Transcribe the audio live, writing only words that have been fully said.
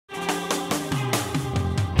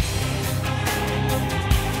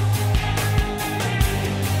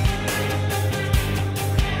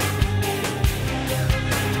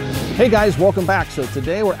Hey guys, welcome back. So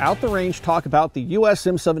today we're out the range to talk about the US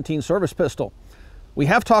M17 service pistol. We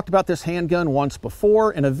have talked about this handgun once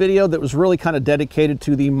before in a video that was really kind of dedicated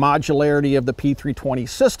to the modularity of the P320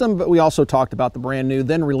 system, but we also talked about the brand new,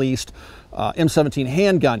 then released M17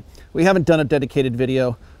 handgun. We haven't done a dedicated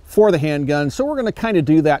video for the handgun, so we're going to kind of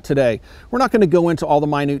do that today. We're not going to go into all the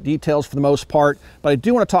minute details for the most part, but I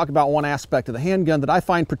do want to talk about one aspect of the handgun that I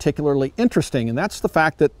find particularly interesting, and that's the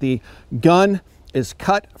fact that the gun is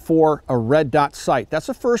cut for a red dot sight. That's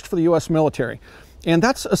a first for the US military, and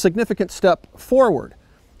that's a significant step forward.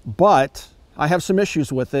 But I have some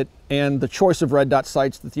issues with it and the choice of red dot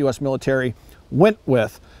sights that the US military went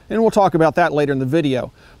with, and we'll talk about that later in the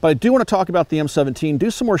video. But I do want to talk about the M17,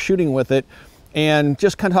 do some more shooting with it, and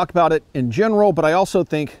just kind of talk about it in general. But I also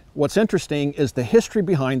think what's interesting is the history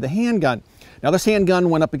behind the handgun. Now, this handgun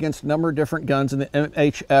went up against a number of different guns in the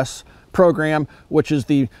MHS program, which is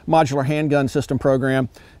the modular handgun system program,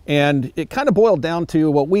 and it kind of boiled down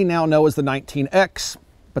to what we now know as the 19X,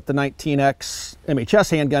 but the 19X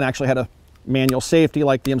MHS handgun actually had a manual safety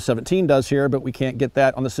like the M17 does here, but we can't get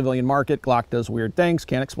that on the civilian market. Glock does weird things,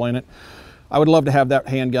 can't explain it. I would love to have that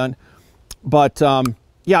handgun, but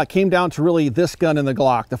yeah, it came down to really this gun and the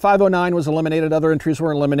Glock. The 509 was eliminated, other entries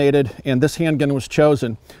were eliminated, and this handgun was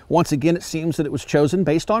chosen. Once again, it seems that it was chosen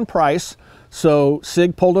based on price. So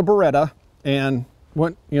Sig pulled a Beretta and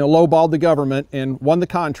went, lowballed the government and won the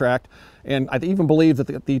contract. And I even believe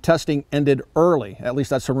that the testing ended early. At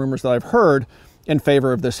least that's some rumors that I've heard in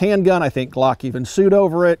favor of this handgun. I think Glock even sued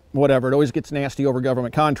over it, whatever. It always gets nasty over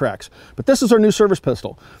government contracts. But this is our new service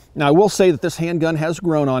pistol. Now, I will say that this handgun has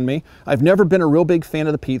grown on me. I've never been a real big fan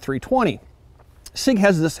of the P320. Sig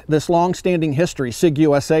has this long-standing history, Sig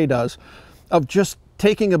USA does, of just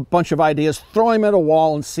taking a bunch of ideas, throwing them at a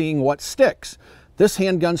wall and seeing what sticks. This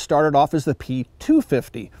handgun started off as the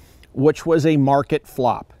P250, which was a market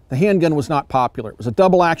flop. The handgun was not popular. It was a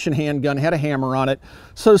double action handgun, had a hammer on it.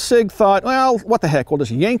 So Sig thought, well, what the heck, we'll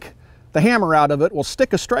just yank the hammer out of it. We'll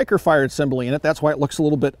stick a striker fired assembly in it. That's why it looks a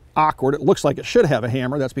little bit awkward. It looks like it should have a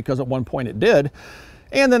hammer. That's because at one point it did.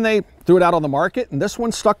 And then they threw it out on the market, and this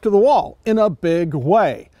one stuck to the wall in a big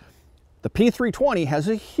way. The P320 has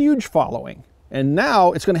a huge following, and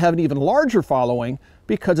now it's going to have an even larger following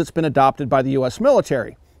because it's been adopted by the US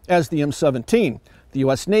military as the M17. The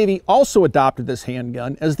US Navy also adopted this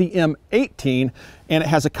handgun as the M18, and it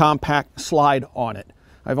has a compact slide on it.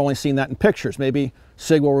 I've only seen that in pictures. Maybe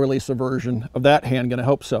Sig will release a version of that handgun. I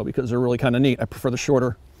hope so, because they're really kind of neat. I prefer the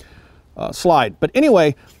shorter slide. But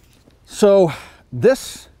anyway, so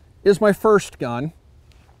this is my first gun.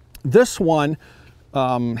 This one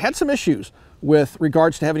had some issues with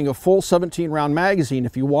regards to having a full 17-round magazine.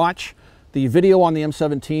 If you watch the video on the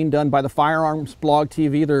M17 done by the Firearms Blog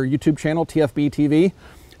TV, their YouTube channel, TFB TV,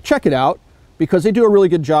 check it out, because they do a really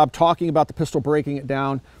good job talking about the pistol, breaking it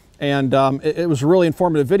down, and it was a really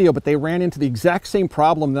informative video. But they ran into the exact same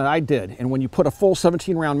problem that I did, and when you put a full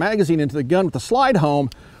 17-round magazine into the gun with the slide home,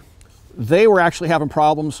 they were actually having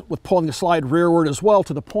problems with pulling the slide rearward as well,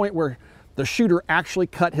 to the point where the shooter actually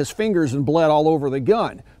cut his fingers and bled all over the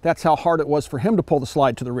gun. That's how hard it was for him to pull the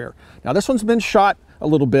slide to the rear. Now, this one's been shot a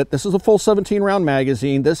little bit. This is a full 17-round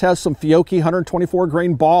magazine. This has some Fiocchi 124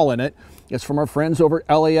 grain ball in it. It's from our friends over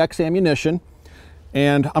at LAX Ammunition.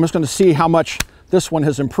 And I'm just going to see how much this one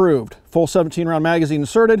has improved. Full 17-round magazine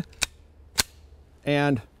inserted,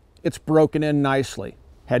 and it's broken in nicely.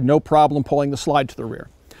 Had no problem pulling the slide to the rear.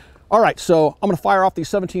 All right, so I'm going to fire off these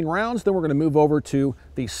 17 rounds, then we're going to move over to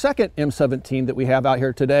the second M17 that we have out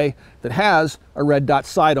here today that has a red dot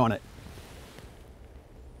sight on it.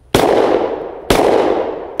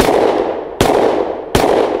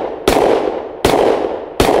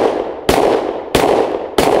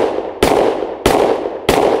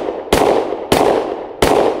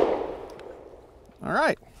 All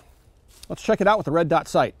right, let's check it out with the red dot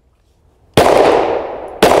sight.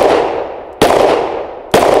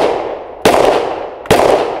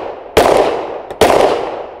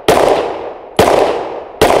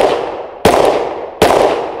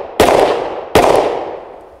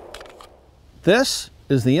 This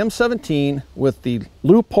is the M17 with the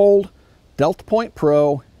Leupold Delta Point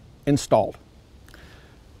Pro installed.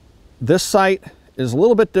 This sight is a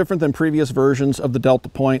little bit different than previous versions of the Delta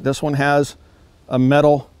Point. This one has a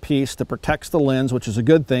metal piece that protects the lens, which is a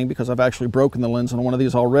good thing, because I've actually broken the lens on one of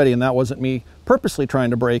these already, and that wasn't me purposely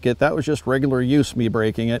trying to break it. That was just regular use, me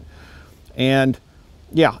breaking it. And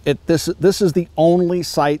yeah, this is the only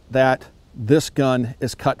sight that this gun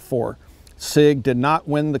is cut for. Sig did not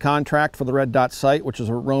win the contract for the red dot sight, which is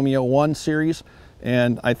a Romeo 1 series,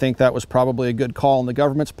 and I think that was probably a good call on the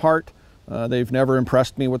government's part. They've never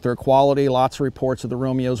impressed me with their quality. Lots of reports of the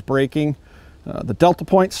Romeos breaking. The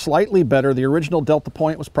DeltaPoint, slightly better. The original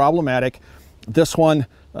DeltaPoint was problematic. This one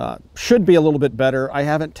should be a little bit better. I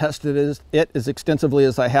haven't tested it as extensively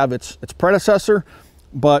as I have its predecessor,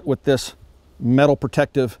 but with this metal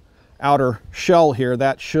protective outer shell here,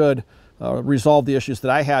 that should resolve the issues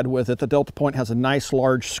that I had with it. The DeltaPoint has a nice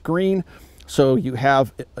large screen, so you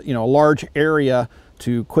have a large area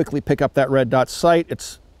to quickly pick up that red dot sight.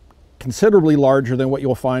 It's considerably larger than what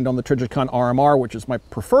you'll find on the Trijicon RMR, which is my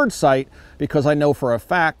preferred sight, because I know for a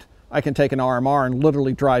fact I can take an RMR and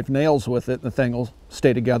literally drive nails with it and the thing will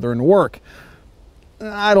stay together and work.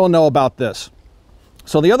 I don't know about this.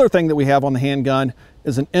 So the other thing that we have on the handgun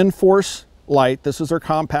is an Enforce light. This is their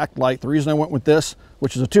compact light. The reason I went with this,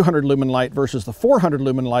 which is a 200 lumen light versus the 400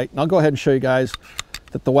 lumen light, and I'll go ahead and show you guys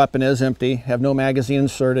that the weapon is empty, have no magazine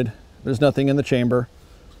inserted, there's nothing in the chamber.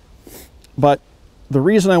 But the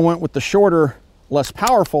reason I went with the shorter, less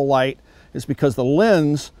powerful light is because the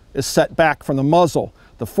lens is set back from the muzzle.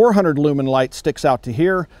 The 400 lumen light sticks out to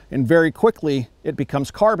here, and very quickly it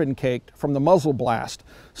becomes carbon caked from the muzzle blast.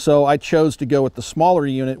 So I chose to go with the smaller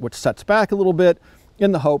unit, which sets back a little bit,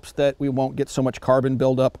 in the hopes that we won't get so much carbon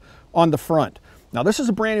buildup on the front. Now this is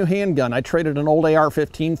a brand new handgun. I traded an old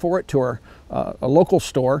AR-15 for it to a local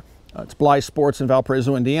store. It's Blythe Sports in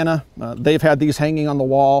Valparaiso, Indiana. They've had these hanging on the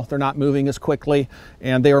wall. They're not moving as quickly,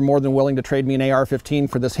 and they are more than willing to trade me an AR-15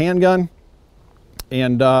 for this handgun.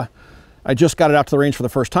 And I just got it out to the range for the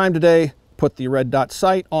first time today, put the red dot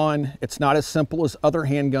sight on. It's not as simple as other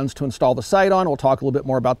handguns to install the sight on. We'll talk a little bit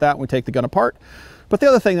more about that when we take the gun apart. But the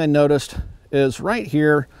other thing I noticed is right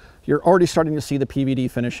here, you're already starting to see the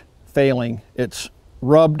PVD finish failing. It's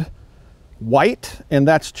rubbed white, and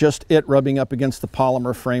that's just it rubbing up against the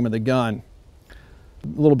polymer frame of the gun.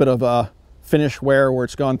 A little bit of finish wear where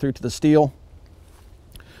it's gone through to the steel.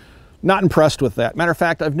 Not impressed with that. Matter of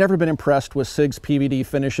fact, I've never been impressed with SIG's PVD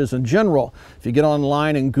finishes in general. If you get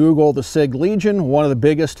online and Google the SIG Legion, one of the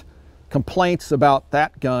biggest complaints about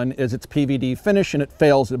that gun is its PVD finish, and it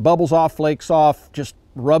fails. It bubbles off, flakes off, just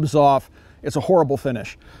rubs off. It's a horrible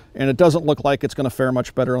finish, and it doesn't look like it's going to fare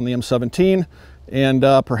much better on the M17. And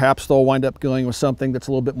perhaps they'll wind up going with something that's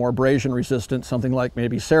a little bit more abrasion resistant, something like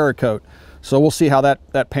maybe Cerakote. So we'll see how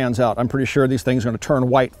that pans out. I'm pretty sure these things are going to turn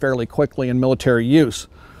white fairly quickly in military use.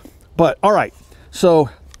 But all right, so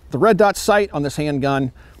the red dot sight on this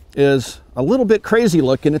handgun is a little bit crazy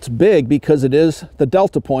looking. It's big because it is the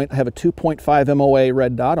DeltaPoint. I have a 2.5 MOA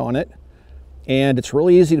red dot on it, and it's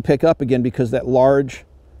really easy to pick up again because that large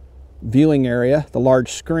viewing area, the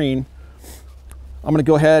large screen. I'm going to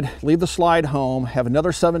go ahead, leave the slide home, have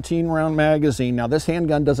another 17 round magazine. Now this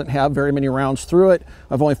handgun doesn't have very many rounds through it.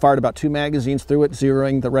 I've only fired about 2 magazines through it,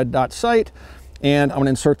 zeroing the red dot sight. And I'm going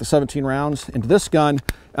to insert the 17 rounds into this gun.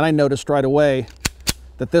 And I noticed right away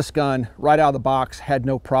that this gun, right out of the box, had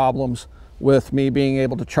no problems with me being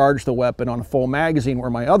able to charge the weapon on a full magazine, where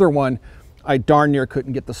my other one, I darn near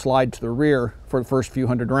couldn't get the slide to the rear for the first few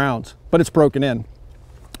hundred rounds, but it's broken in.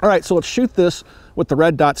 All right, so let's shoot this with the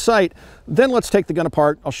red dot sight. Then let's take the gun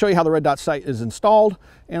apart. I'll show you how the red dot sight is installed,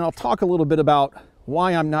 and I'll talk a little bit about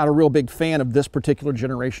why I'm not a real big fan of this particular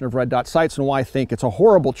generation of red dot sights and why I think it's a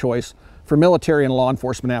horrible choice for military and law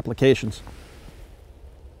enforcement applications.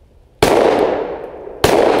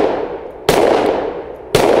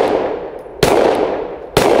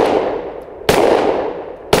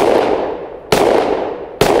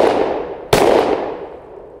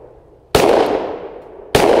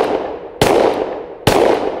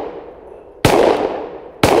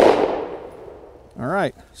 All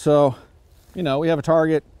right, so, we have a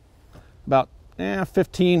target about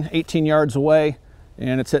 15, 18 yards away,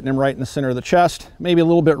 and it's hitting him right in the center of the chest, maybe a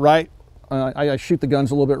little bit right. I shoot the guns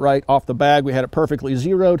a little bit right off the bag. We had it perfectly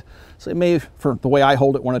zeroed, so it may, for the way I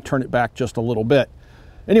hold it, want to turn it back just a little bit.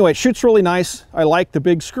 Anyway, it shoots really nice. I like the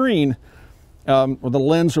big screen, or the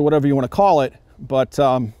lens, or whatever you want to call it. But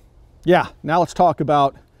yeah, now let's talk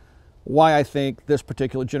about why I think this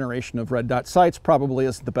particular generation of red dot sights probably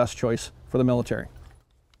isn't the best choice for the military.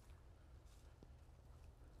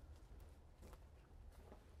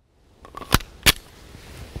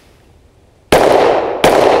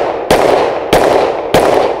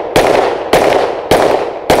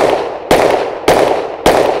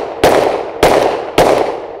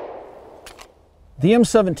 The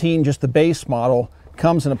M17, just the base model,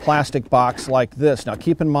 comes in a plastic box like this. Now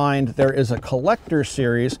keep in mind, there is a collector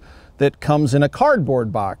series that comes in a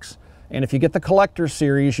cardboard box. And if you get the collector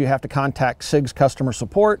series, you have to contact SIG's customer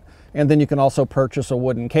support And then you can also purchase a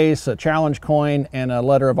wooden case, a challenge coin, and a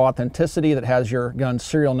letter of authenticity that has your gun's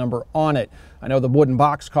serial number on it. I know the wooden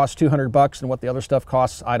box costs $200, and what the other stuff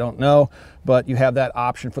costs, I don't know, but you have that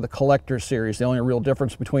option for the collector series. The only real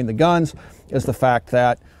difference between the guns is the fact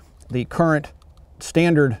that the current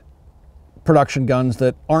standard production guns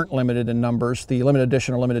that aren't limited in numbers, the limited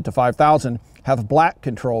edition are limited to 5,000, have black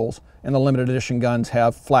controls, and the limited edition guns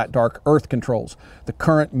have flat dark earth controls. The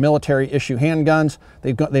current military issue handguns,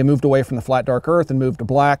 they moved away from the flat dark earth and moved to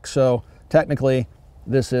black, so technically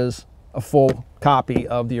this is a full copy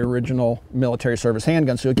of the original military service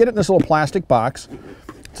handgun. So you get it in this little plastic box.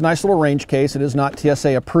 It's a nice little range case. It is not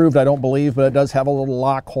TSA approved, I don't believe, but it does have a little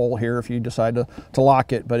lock hole here if you decide to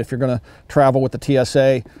lock it. But if you're going to travel with the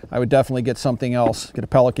TSA, I would definitely get something else. Get a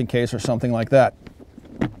Pelican case or something like that.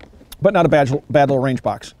 But not a bad little range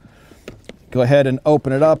box. Go ahead and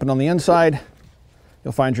open it up, and on the inside,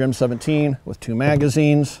 you'll find your M17 with 2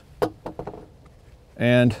 magazines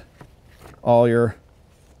and all your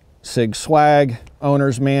Sig swag,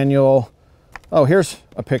 owner's manual. Oh, here's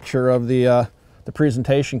a picture of the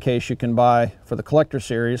presentation case you can buy for the collector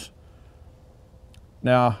series.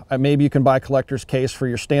 Now, maybe you can buy a collector's case for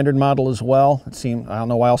your standard model as well. I don't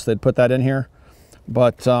know why else they'd put that in here,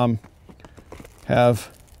 but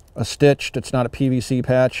have a stitched, it's not a PVC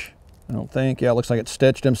patch, I don't think. Yeah, it looks like it's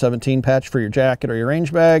stitched M17 patch for your jacket or your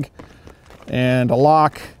range bag, and a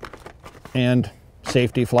lock and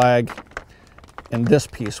safety flag, and this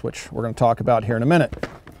piece, which we're going to talk about here in a minute.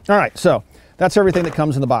 All right, so that's everything that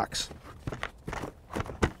comes in the box.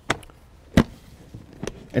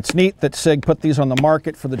 It's neat that Sig put these on the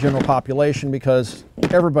market for the general population because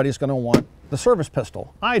everybody's going to want the service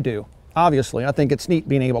pistol. I do, obviously. I think it's neat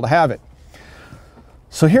being able to have it.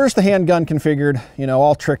 So here's the handgun configured, you know,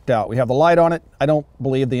 all tricked out. We have the light on it. I don't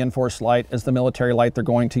believe the enforced light is the military light they're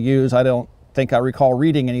going to use. I don't think I recall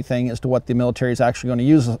reading anything as to what the military is actually going to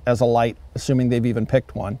use as a light, assuming they've even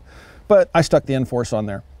picked one. But I stuck the enforce on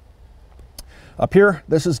there. Up here,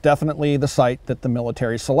 this is definitely the sight that the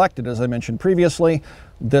military selected. As I mentioned previously,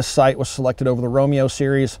 this sight was selected over the Romeo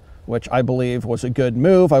series, which I believe was a good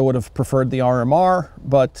move. I would have preferred the RMR,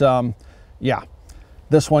 but yeah,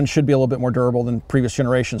 this one should be a little bit more durable than previous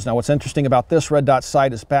generations. Now, what's interesting about this red dot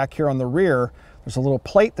sight is back here on the rear, there's a little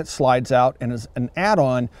plate that slides out, and as an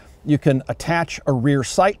add-on, you can attach a rear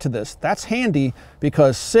sight to this. That's handy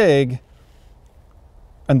because Sig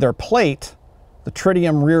and their plate, the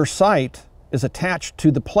tritium rear sight, is attached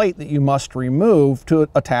to the plate that you must remove to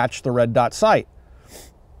attach the red dot sight.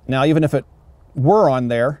 Now, even if it were on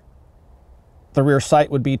there, the rear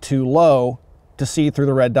sight would be too low to see through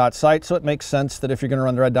the red dot sight, so it makes sense that if you're going to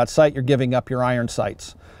run the red dot sight, you're giving up your iron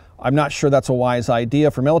sights. I'm not sure that's a wise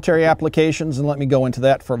idea for military applications, and let me go into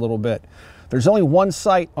that for a little bit. There's only one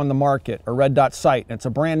sight on the market, a red dot sight, and it's a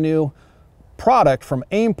brand new product from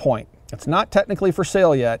Aimpoint. It's not technically for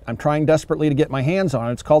sale yet. I'm trying desperately to get my hands on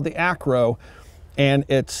it. It's called the Acro, and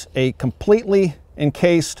it's a completely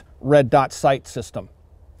encased red dot sight system.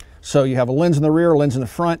 So you have a lens in the rear, a lens in the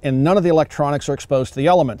front, and none of the electronics are exposed to the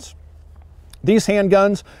elements. These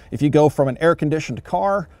handguns, if you go from an air-conditioned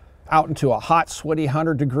car out into a hot, sweaty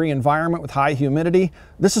 100-degree environment with high humidity,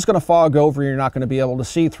 this is going to fog over and you're not going to be able to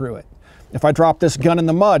see through it. If I drop this gun in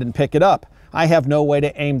the mud and pick it up, I have no way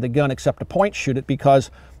to aim the gun except to point shoot it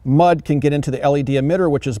because mud can get into the LED emitter,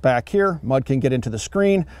 which is back here. Mud can get into the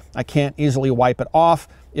screen. I can't easily wipe it off.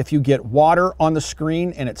 If you get water on the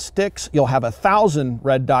screen and it sticks, you'll have 1,000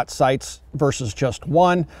 red dot sights versus just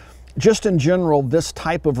one. Just in general, this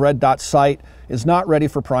type of red dot sight is not ready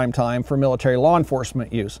for prime time for military law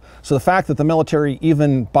enforcement use. So the fact that the military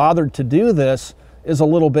even bothered to do this is a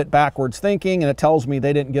little bit backwards thinking, and it tells me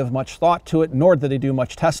they didn't give much thought to it, nor did they do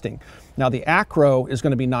much testing. Now the Acro is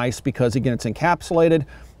going to be nice because, again, it's encapsulated.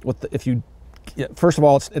 First of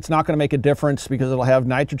all, it's not going to make a difference because it'll have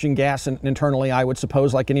nitrogen gas internally, I would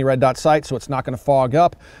suppose, like any red dot sight, so it's not going to fog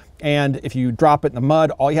up. And if you drop it in the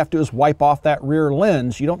mud, all you have to do is wipe off that rear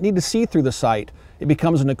lens. You don't need to see through the sight. It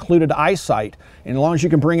becomes an occluded eyesight. And as long as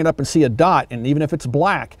you can bring it up and see a dot, and even if it's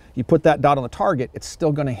black, you put that dot on the target, it's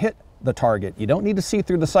still going to hit the target. You don't need to see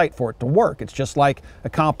through the sight for it to work. It's just like a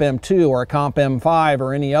Comp M2 or a Comp M5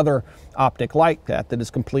 or any other optic like that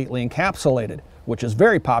is completely encapsulated, which is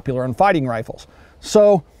very popular on fighting rifles.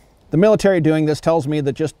 So the military doing this tells me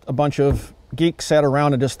that just a bunch of geeks sat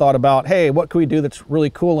around and just thought about, hey, what can we do that's really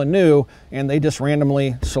cool and new? And they just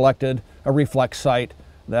randomly selected a reflex sight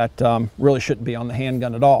that really shouldn't be on the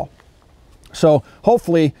handgun at all. So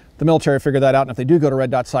hopefully the military figured that out, and if they do go to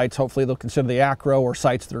red dot sights, hopefully they'll consider the Acro or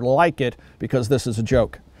sights that are like it, because this is a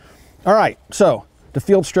joke. All right, so to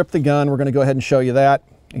field strip the gun, we're going to go ahead and show you that.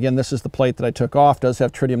 Again, this is the plate that I took off. Does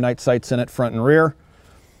have tritium night sights in it, front and rear.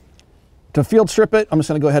 To field strip it, I'm just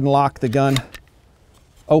going to go ahead and lock the gun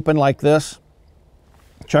open like this.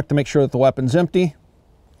 Check to make sure that the weapon's empty.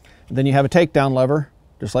 And then you have a takedown lever,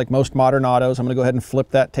 just like most modern autos. I'm going to go ahead and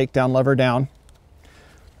flip that takedown lever down.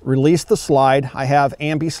 Release the slide. I have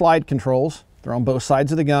ambi slide controls. They're on both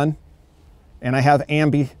sides of the gun. And I have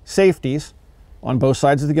ambi safeties on both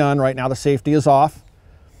sides of the gun. Right now the safety is off.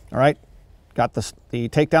 All right, got the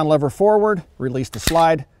takedown lever forward, release the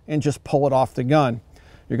slide, and just pull it off the gun.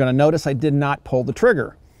 You're going to notice I did not pull the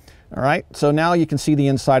trigger. All right, so now you can see the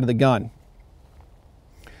inside of the gun.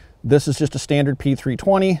 This is just a standard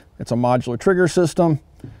P320. It's a modular trigger system.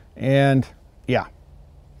 And yeah,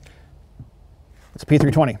 it's a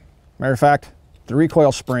P320. Matter of fact, the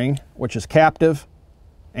recoil spring, which is captive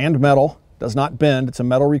and metal, does not bend. It's a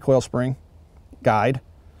metal recoil spring guide.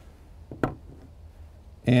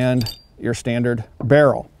 And your standard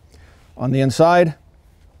barrel. On the inside,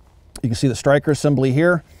 you can see the striker assembly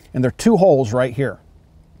here, and there are two holes right here.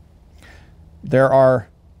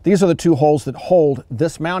 These are the two holes that hold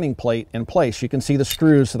this mounting plate in place. You can see the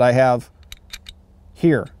screws that I have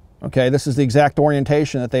here. Okay, this is the exact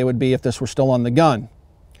orientation that they would be if this were still on the gun.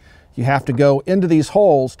 You have to go into these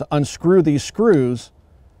holes to unscrew these screws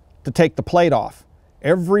to take the plate off.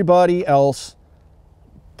 Everybody else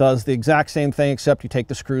does the exact same thing, except you take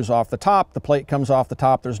the screws off the top, the plate comes off the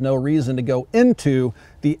top. There's no reason to go into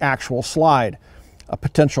the actual slide. A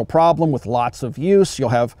potential problem with lots of use, you'll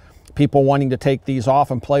have people wanting to take these off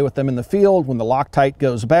and play with them in the field. When the Loctite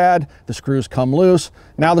goes bad, the screws come loose.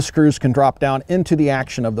 Now the screws can drop down into the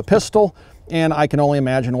action of the pistol, and I can only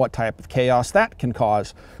imagine what type of chaos that can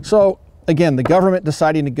cause. So again, the government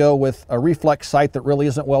deciding to go with a reflex sight that really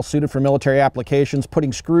isn't well suited for military applications,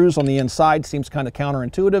 putting screws on the inside seems kind of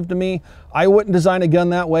counterintuitive to me. I wouldn't design a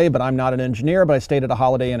gun that way, but I'm not an engineer, but I stayed at a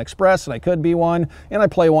Holiday Inn Express, and I could be one, and I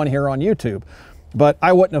play one here on YouTube. But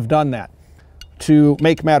I wouldn't have done that. To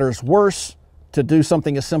make matters worse, to do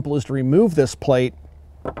something as simple as to remove this plate,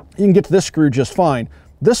 you can get to this screw just fine.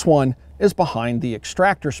 This one is behind the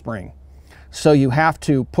extractor spring. So you have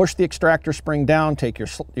to push the extractor spring down, take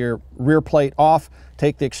your rear plate off,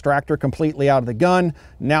 take the extractor completely out of the gun.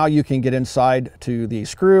 Now you can get inside to the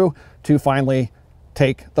screw to finally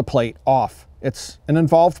take the plate off. It's an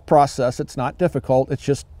involved process. It's not difficult. It's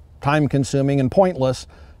just time consuming and pointless,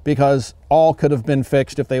 because all could have been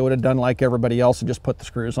fixed if they would have done like everybody else and just put the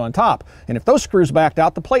screws on top. And if those screws backed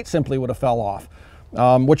out, the plate simply would have fell off,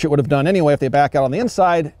 which it would have done anyway if they back out on the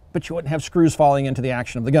inside, but you wouldn't have screws falling into the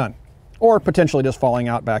action of the gun. Or potentially just falling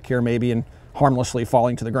out back here maybe and harmlessly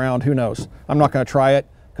falling to the ground, who knows. I'm not gonna try it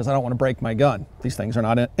because I don't wanna break my gun. These things are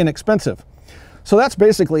not inexpensive. So that's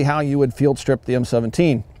basically how you would field strip the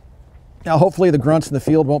M17. Now, hopefully the grunts in the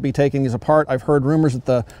field won't be taking these apart. I've heard rumors that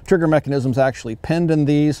the trigger mechanism's actually pinned in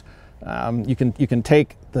these. You can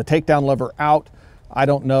take the takedown lever out. I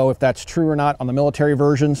don't know if that's true or not on the military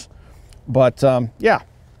versions, but yeah,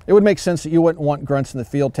 it would make sense that you wouldn't want grunts in the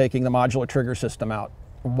field taking the modular trigger system out.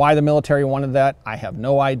 Why the military wanted that, I have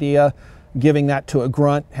no idea. Giving that to a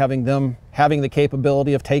grunt, having the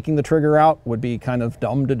capability of taking the trigger out would be kind of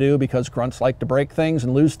dumb to do, because grunts like to break things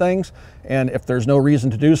and lose things. And if there's no reason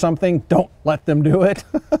to do something, don't let them do it.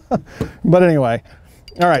 But anyway,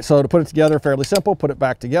 all right, so to put it together, fairly simple. Put it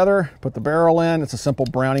back together, put the barrel in. It's a simple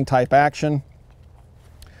Browning type action.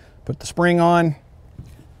 Put the spring on.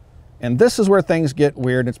 And this is where things get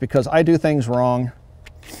weird. It's because I do things wrong.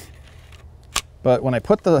 But when I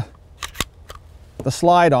put the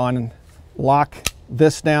slide on and lock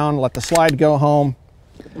this down, let the slide go home,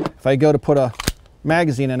 if I go to put a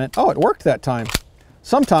magazine in it, oh, it worked that time.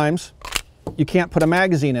 Sometimes you can't put a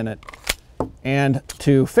magazine in it. And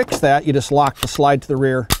to fix that, you just lock the slide to the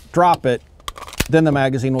rear, drop it, then the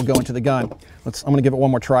magazine will go into the gun. I'm gonna give it one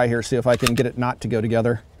more try here, see if I can get it not to go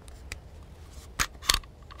together.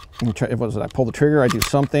 What was it? I pull the trigger, I do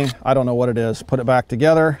something, I don't know what it is. Put it back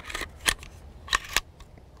together,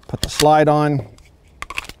 put the slide on,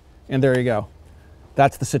 and there you go.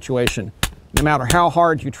 That's the situation. No matter how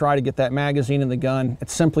hard you try to get that magazine in the gun,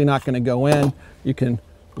 it's simply not going to go in. You can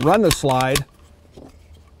run the slide.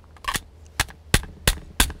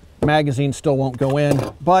 Magazine still won't go in,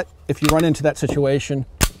 but if you run into that situation,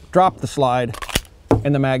 drop the slide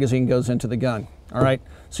and the magazine goes into the gun. All right,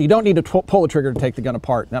 so you don't need to pull the trigger to take the gun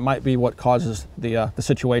apart. That might be what causes the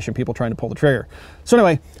situation, people trying to pull the trigger. So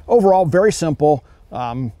anyway, overall, very simple.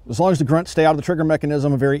 As long as the grunts stay out of the trigger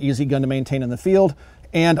mechanism, a very easy gun to maintain in the field.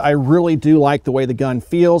 And I really do like the way the gun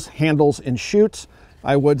feels, handles, and shoots.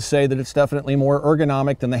 I would say that it's definitely more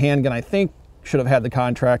ergonomic than the handgun I think should have had the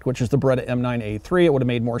contract, which is the Beretta M9A3. It would have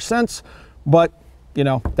made more sense, but you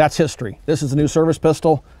know, that's history. This is a new service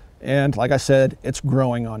pistol, and like I said, it's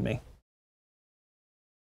growing on me.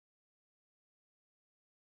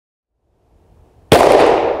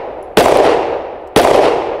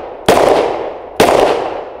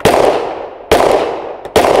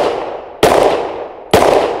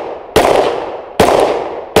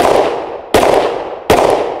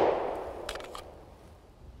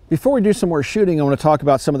 Before we do some more shooting, I want to talk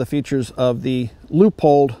about some of the features of the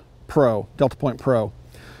Leupold Pro, Delta Point Pro.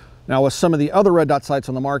 Now, with some of the other red dot sights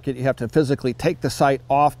on the market, you have to physically take the sight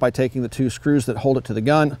off by taking the two screws that hold it to the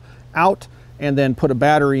gun out and then put a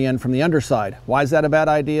battery in from the underside. Why is that a bad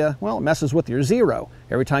idea? Well, it messes with your zero.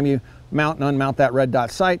 Every time you mount and unmount that red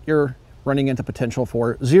dot sight, you're running into potential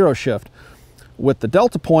for zero shift. With the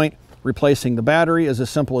Delta Point, replacing the battery is as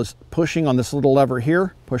simple as pushing on this little lever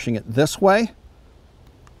here, pushing it this way,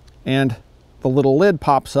 and the little lid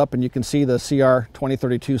pops up and you can see the CR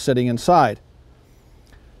 2032 sitting inside.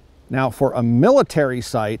 Now, for a military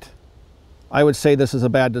sight, I would say this is a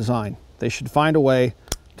bad design. They should find a way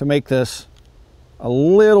to make this a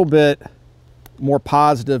little bit more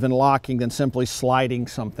positive and locking than simply sliding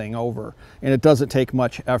something over. And it doesn't take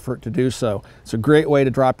much effort to do so. It's a great way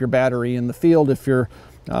to drop your battery in the field if you're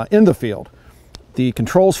in the field. The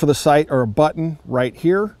controls for the sight are a button right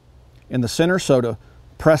here in the center, so to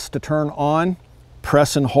press to turn on,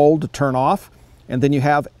 press and hold to turn off, and then you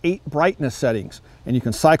have 8 brightness settings. And you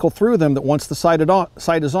can cycle through them that once the sight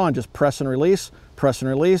is on, just press and release, press and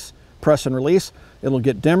release, press and release. It'll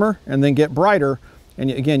get dimmer and then get brighter.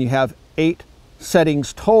 And again, you have 8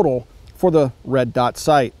 settings total for the red dot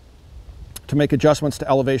sight. To make adjustments to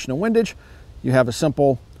elevation and windage, you have a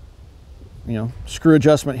simple, screw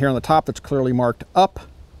adjustment here on the top that's clearly marked up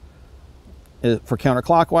for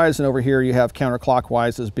counterclockwise, and over here you have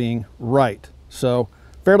counterclockwise as being right. So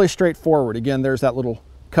fairly straightforward. Again, there's that little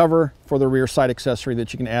cover for the rear sight accessory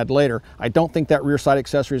that you can add later. I don't think that rear sight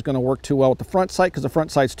accessory is going to work too well with the front sight because the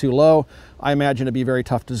front sight's too low. I imagine it'd be very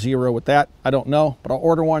tough to zero with that. I don't know, but I'll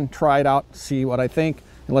order one, try it out, see what I think,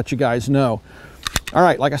 and let you guys know. All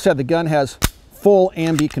right, like I said, the gun has full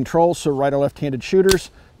ambi control, so right or left-handed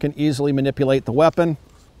shooters can easily manipulate the weapon.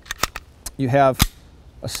 You have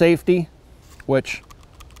a safety which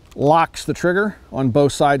locks the trigger on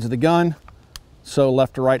both sides of the gun, so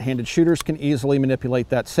left or right-handed shooters can easily manipulate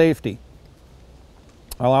that safety.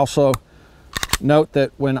 I'll also note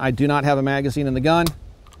that when I do not have a magazine in the gun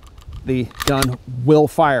will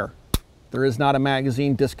fire. There is not a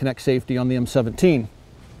magazine disconnect safety on the M17.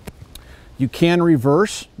 You can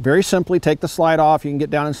reverse, very simply, take the slide off, you can get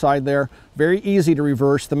down inside there. Very easy to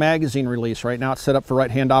reverse the magazine release. Right now it's set up for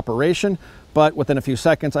right-hand operation, but within a few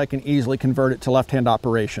seconds I can easily convert it to left-hand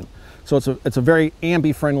operation. So it's a very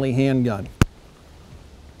ambi-friendly handgun.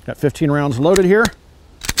 Got 15 rounds loaded here.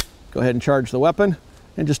 Go ahead and charge the weapon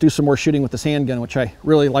and just do some more shooting with this handgun, which I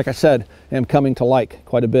really, like I said, am coming to like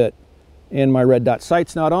quite a bit. And my red dot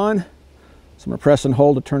sight's not on, so I'm gonna press and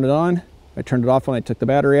hold to turn it on. I turned it off when I took the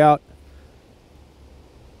battery out.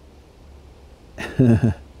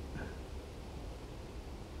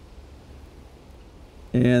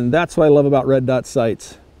 And that's what I love about red dot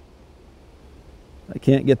sights. I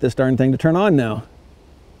can't get this darn thing to turn on now.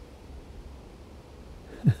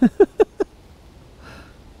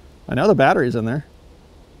 I know the battery's in there.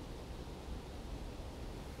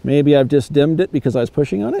 Maybe I've just dimmed it because I was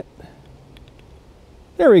pushing on it.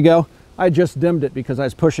 There we go. I just dimmed it because I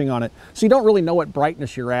was pushing on it. So you don't really know what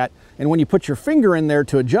brightness you're at. And when you put your finger in there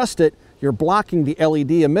to adjust it, you're blocking the LED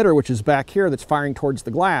emitter, which is back here, that's firing towards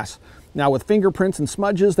the glass. Now with fingerprints and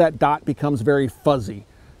smudges, that dot becomes very fuzzy.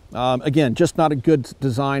 Again, just not a good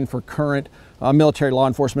design for current military law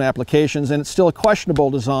enforcement applications, and it's still a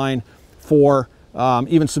questionable design for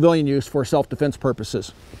even civilian use for self-defense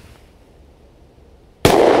purposes.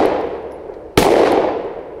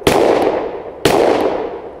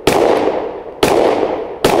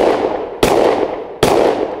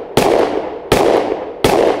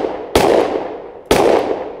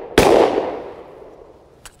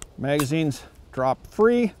 Magazines drop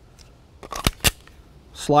free.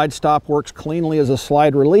 Slide stop works cleanly as a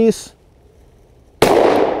slide release.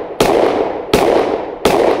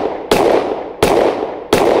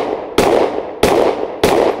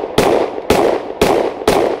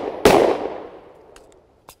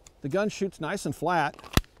 The gun shoots nice and flat.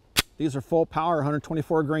 These are full power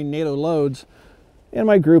 124 grain NATO loads, and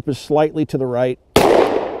my group is slightly to the right.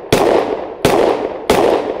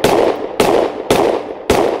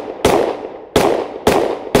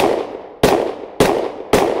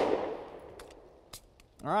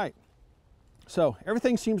 All right, so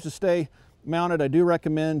everything seems to stay mounted, I do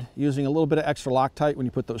recommend using a little bit of extra Loctite when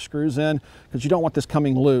you put those screws in, because you don't want this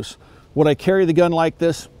coming loose. Would I carry the gun like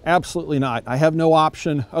this? Absolutely not. I have no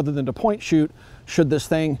option other than to point shoot should this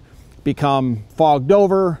thing become fogged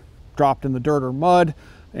over, dropped in the dirt or mud,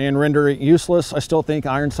 and render it useless. I still think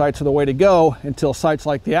iron sights are the way to go until sights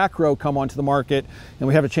like the Acro come onto the market and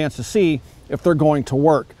we have a chance to see if they're going to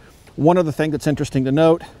work. One other thing that's interesting to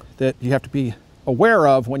note that you have to be aware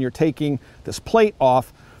of when you're taking this plate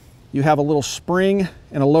off, you have a little spring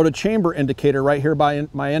and a loaded chamber indicator right here by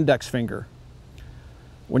my index finger.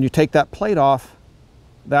 When you take that plate off,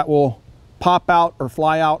 that will pop out or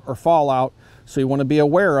fly out or fall out, so you want to be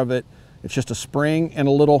aware of it. It's just a spring and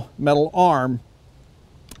a little metal arm.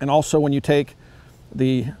 And also when you take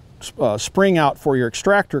the spring out for your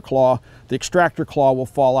extractor claw, the extractor claw will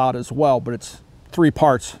fall out as well, but it's 3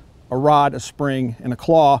 parts: a rod, a spring, and a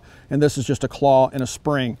claw, and this is just a claw and a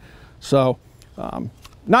spring. So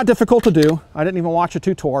not difficult to do. I didn't even watch a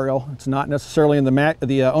tutorial. It's not necessarily in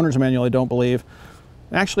the owner's manual, I don't believe.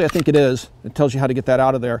 Actually, I think it is. It tells you how to get that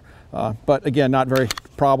out of there. But again, not very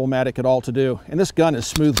problematic at all to do. And this gun is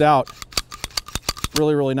smoothed out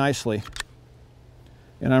really, really nicely.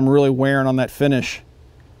 And I'm really wearing on that finish,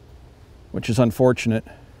 which is unfortunate.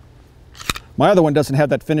 My other one doesn't have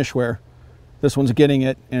that finish wear. This one's getting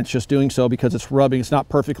it, and it's just doing so because it's rubbing. It's not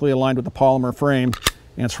perfectly aligned with the polymer frame,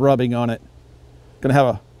 and it's rubbing on it. Gonna have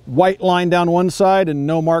a white line down one side and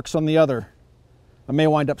no marks on the other. I may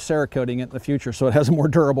wind up Cerakoting it in the future so it has a more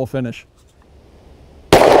durable finish.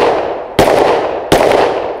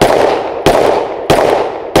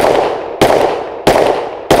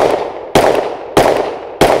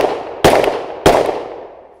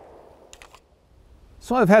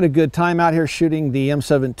 So I've had a good time out here shooting the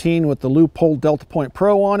M17 with the Leupold Delta Point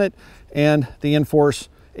Pro on it and the Enforce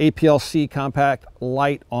APL-C compact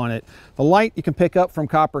light on it. The light you can pick up from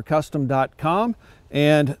coppercustom.com,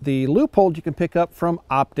 and the Leupold you can pick up from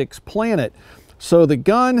Optics Planet. So the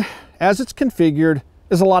gun, as it's configured,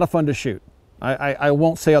 is a lot of fun to shoot. I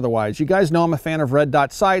won't say otherwise. You guys know I'm a fan of red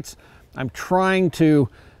dot sights. I'm trying to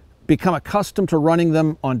become accustomed to running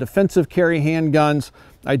them on defensive carry handguns.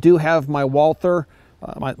 I do have my Walther,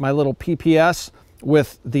 my little PPS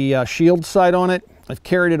with the shield sight on it. I've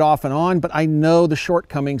carried it off and on, but I know the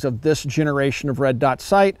shortcomings of this generation of red dot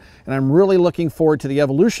sight, and I'm really looking forward to the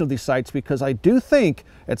evolution of these sights, because I do think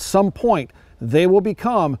at some point they will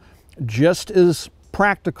become just as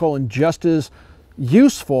practical and just as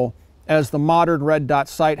useful as the modern red dot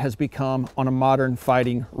sight has become on a modern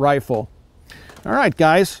fighting rifle. All right,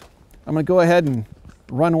 guys, I'm gonna go ahead and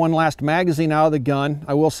run one last magazine out of the gun.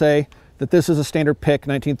 I will say that this is a standard pick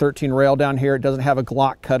 1913 rail down here. It doesn't have a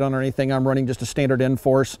Glock cut on or anything. I'm running just a standard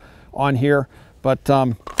Enforce on here. But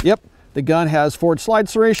yep, the gun has forward slide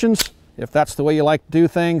serrations. If that's the way you like to do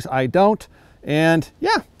things, I don't. And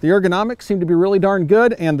yeah, the ergonomics seem to be really darn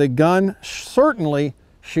good, and the gun certainly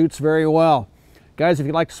shoots very well. Guys, if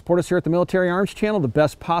you'd like to support us here at the Military Arms Channel, the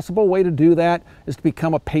best possible way to do that is to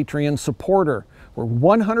become a Patreon supporter. We're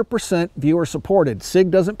 100% viewer supported.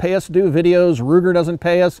 SIG doesn't pay us to do videos, Ruger doesn't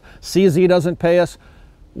pay us, CZ doesn't pay us.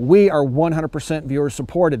 We are 100% viewer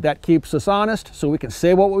supported. That keeps us honest, so we can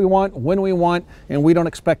say what we want, when we want, and we don't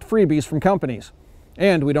expect freebies from companies.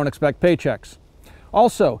 And we don't expect paychecks.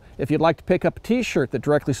 Also, if you'd like to pick up a t-shirt that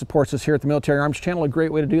directly supports us here at the Military Arms Channel, a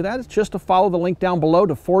great way to do that is just to follow the link down below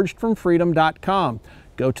to forgedfromfreedom.com.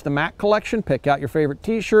 Go to the Mac collection, pick out your favorite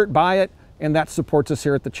t-shirt, buy it, and that supports us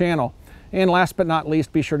here at the channel. And last but not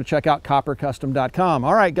least, be sure to check out coppercustom.com.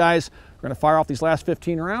 All right, guys, we're going to fire off these last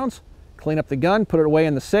 15 rounds, clean up the gun, put it away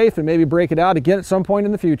in the safe, and maybe break it out again at some point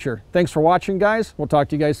in the future. Thanks for watching, guys. We'll talk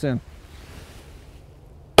to you guys soon.